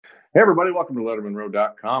Hey, everybody, welcome to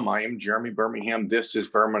LettermanRow.com. I am Jeremy Birmingham. This is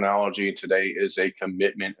Birminology. Today is a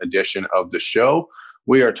commitment edition of the show.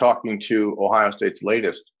 We are talking to Ohio State's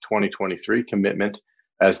latest 2023 commitment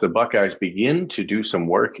as the Buckeyes begin to do some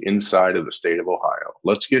work inside of the state of Ohio.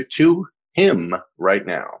 Let's get to him right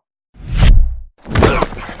now.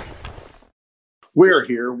 We're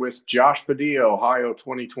here with Josh Padilla, Ohio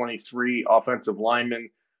 2023 offensive lineman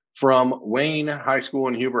from Wayne High School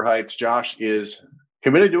in Huber Heights. Josh is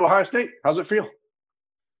committed to Ohio State. How's it feel?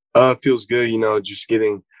 It feels good, just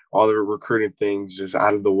getting all the recruiting things just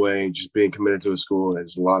out of the way, just being committed to a school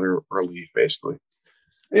is a lot of relief, basically.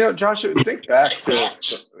 Josh, think back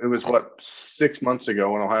to it was 6 months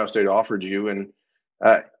ago when Ohio State offered you, and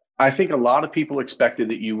I think a lot of people expected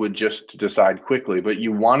that you would just decide quickly, but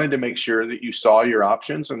you wanted to make sure that you saw your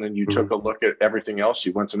options, and then you took a look at everything else.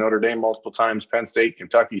 You went to Notre Dame multiple times, Penn State,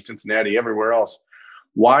 Kentucky, Cincinnati, everywhere else.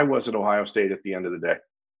 Why was it Ohio State at the end of the day?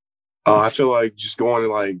 I feel like just going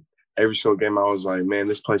to every single game, I was like, man,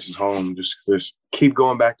 this place is home. Just keep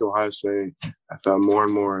going back to Ohio State. I felt more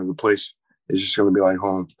and more the place is just going to be like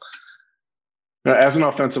home. Now, as an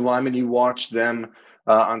offensive lineman, you watched them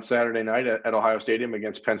on Saturday night at Ohio Stadium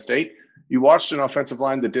against Penn State. You watched an offensive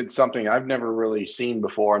line that did something I've never really seen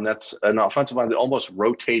before, and that's an offensive line that almost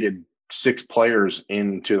rotated 6 players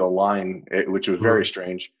into the line, which was very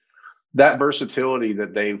strange. That versatility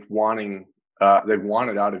that they've wanted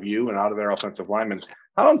out of you and out of their offensive linemen.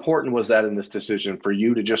 How important was that in this decision for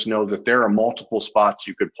you to just know that there are multiple spots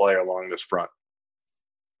you could play along this front?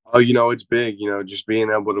 Oh, it's big. Just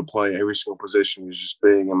being able to play every single position is just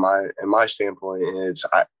big in my standpoint. And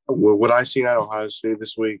what I seen at Ohio State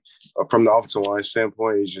this week from the offensive line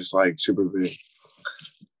standpoint is just super big.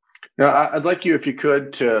 Now, I'd like you, if you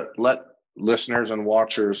could, to let listeners and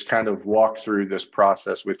watchers kind of walk through this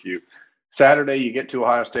process with you. Saturday, you get to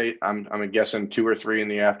Ohio State. I'm guessing 2 or 3 in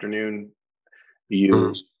the afternoon.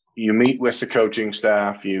 You meet with the coaching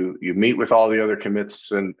staff. You meet with all the other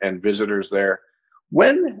commits and visitors there.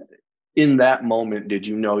 When in that moment did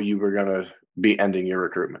you know you were going to be ending your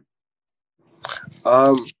recruitment?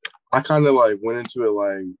 I kind of went into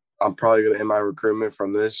it I'm probably going to end my recruitment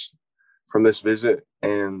from this visit,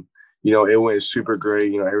 and it went super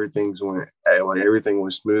great. Everything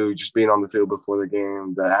was smooth. Just being on the field before the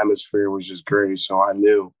game, the atmosphere was just great. So I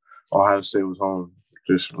knew Ohio State was home.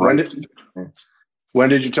 When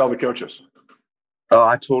did you tell the coaches?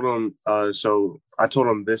 I told them. I told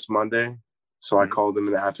them this Monday. So I called them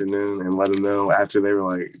in the afternoon and let them know after they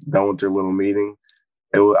were done with their little meeting.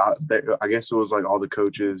 I guess it was all the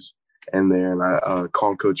coaches in there, and I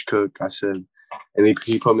called Coach Cook. I said, and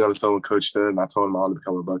he put me on the phone with Coach Stud, and I told him I wanted to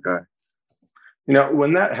become a Buckeye.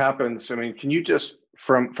 When that happens, can you just,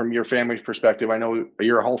 from your family's perspective, I know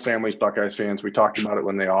your whole family's Buckeyes fans. We talked about it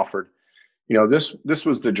when they offered. This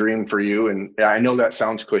was the dream for you, and I know that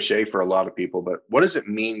sounds cliche for a lot of people, but what does it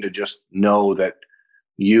mean to just know that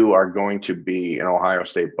you are going to be an Ohio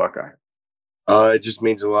State Buckeye? It just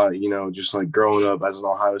means a lot, just growing up as an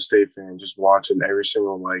Ohio State fan, just watching every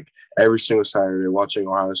single Saturday, watching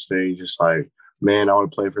Ohio State, just man, I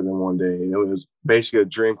want to play for them one day. It was basically a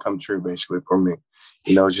dream come true, basically, for me.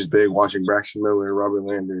 It's just big watching Braxton Miller, Robert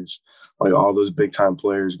Landers, all those big-time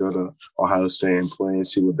players go to Ohio State and play and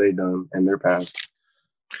see what they've done and their path.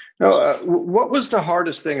 Now, what was the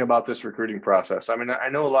hardest thing about this recruiting process? I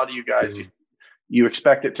know a lot of you guys, you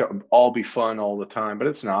expect it to all be fun all the time, but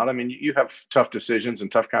it's not. You have tough decisions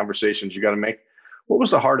and tough conversations you got to make. What was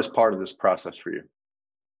the hardest part of this process for you?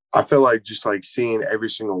 I feel just seeing every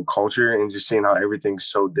single culture and just seeing how everything's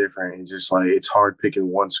so different. And just it's hard picking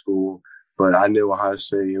one school, but I knew Ohio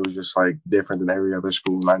State, it was just different than every other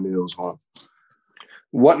school, and I knew it was home.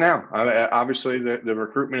 What now? Obviously, the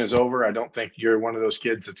recruitment is over. I don't think you're one of those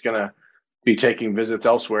kids that's going to be taking visits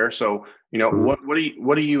elsewhere. So,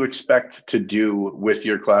 what do you expect to do with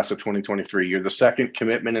your class of 2023? You're the second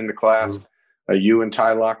commitment in the class. You and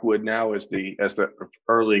Ty Lockwood now as the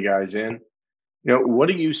early guys in. What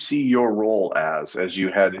do you see your role as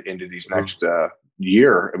you head into these next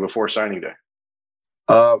year before signing day?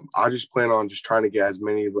 I just plan on just trying to get as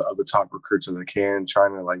many of the top recruits as I can,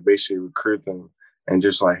 trying to basically recruit them and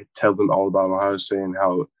just tell them all about Ohio State and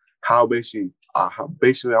how basically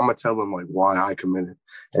I'm gonna tell them why I committed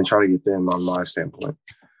and try to get them on my standpoint.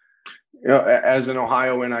 As an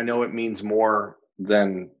Ohioan, I know it means more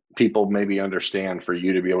than people maybe understand for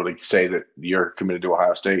you to be able to say that you're committed to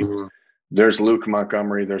Ohio State. There's Luke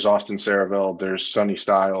Montgomery, there's Austin Saraville, there's Sonny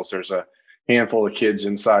Styles, there's a handful of kids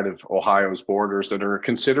inside of Ohio's borders that are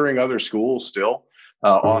considering other schools still.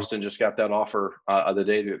 Austin just got that offer the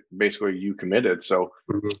day that basically you committed. So,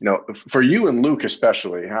 for you and Luke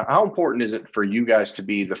especially, how important is it for you guys to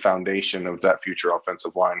be the foundation of that future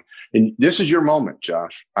offensive line? And this is your moment,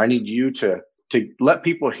 Josh. I need you to let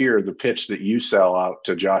people hear the pitch that you sell out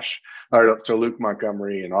to Josh, or to Luke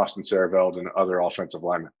Montgomery and Austin Sareveld and other offensive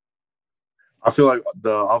linemen. I feel like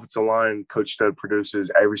the offensive line Coach Stud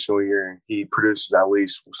produces every single year. He produces at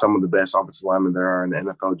least some of the best offensive linemen there are in the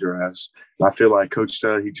NFL drafts. And I feel like Coach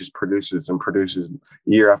Stud, he just produces and produces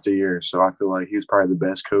year after year. So I feel like he was probably the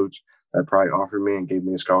best coach that probably offered me and gave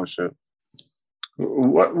me a scholarship.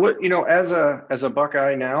 What as a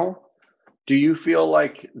Buckeye now, do you feel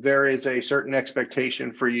like there is a certain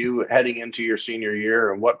expectation for you heading into your senior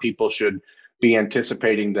year, and what people should be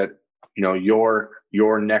anticipating that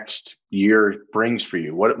your next year brings for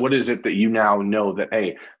you? What is it that you now know that,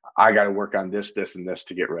 hey, I got to work on this, and this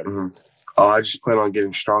to get ready? I just plan on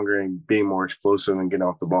getting stronger and being more explosive and getting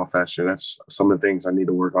off the ball faster. That's some of the things I need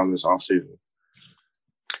to work on this offseason.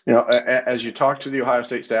 As you talk to the Ohio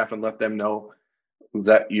State staff and let them know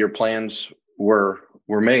that your plans were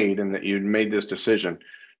made and that you'd made this decision,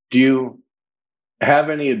 do you have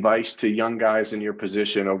any advice to young guys in your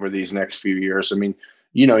position over these next few years? I mean,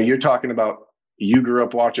 you're talking about, you grew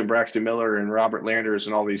up watching Braxton Miller and Robert Landers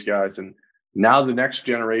and all these guys, and now the next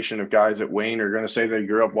generation of guys at Wayne are going to say they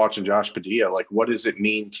grew up watching Josh Padilla. Like, what does it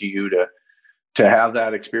mean to you to have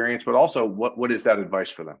that experience, but also what is that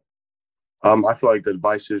advice for them? I feel like the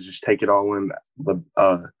advice is just take it all in, but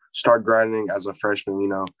start grinding as a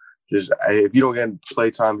freshman. Just if you don't get play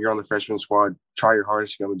time, you're on the freshman squad, try your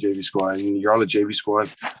hardest to get on the JV squad. And you're on the JV squad,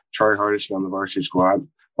 try your hardest to get on the varsity squad.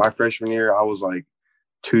 My freshman year, I was like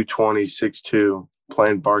 220, 6'2",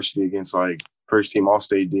 playing varsity against like first team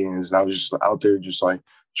All-State DNs. And I was just out there just like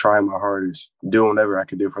trying my hardest, doing whatever I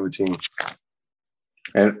could do for the team.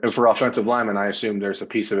 And for offensive linemen, I assume there's a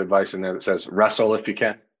piece of advice in there that says wrestle if you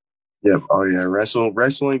can. Yep. Oh yeah.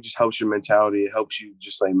 Wrestling just helps your mentality. It helps you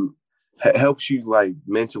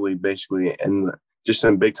mentally, basically. And just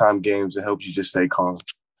in big time games, it helps you just stay calm.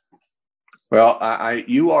 Well,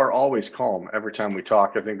 you are always calm every time we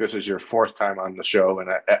talk. I think this is your fourth time on the show, and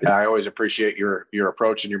I always appreciate your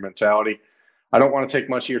approach and your mentality. I don't want to take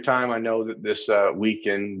much of your time. I know that this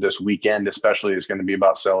weekend especially, is going to be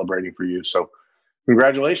about celebrating for you. So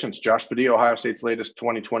congratulations, Josh Padilla, Ohio State's latest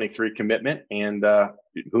 2023 commitment. And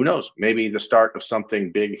who knows, maybe the start of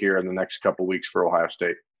something big here in the next couple of weeks for Ohio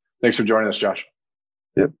State. Thanks for joining us, Josh.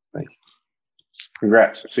 Yep. Thank you.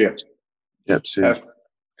 Congrats. See you. Yep. See you.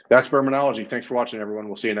 That's Birminology. Thanks for watching, everyone.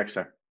 We'll see you next time.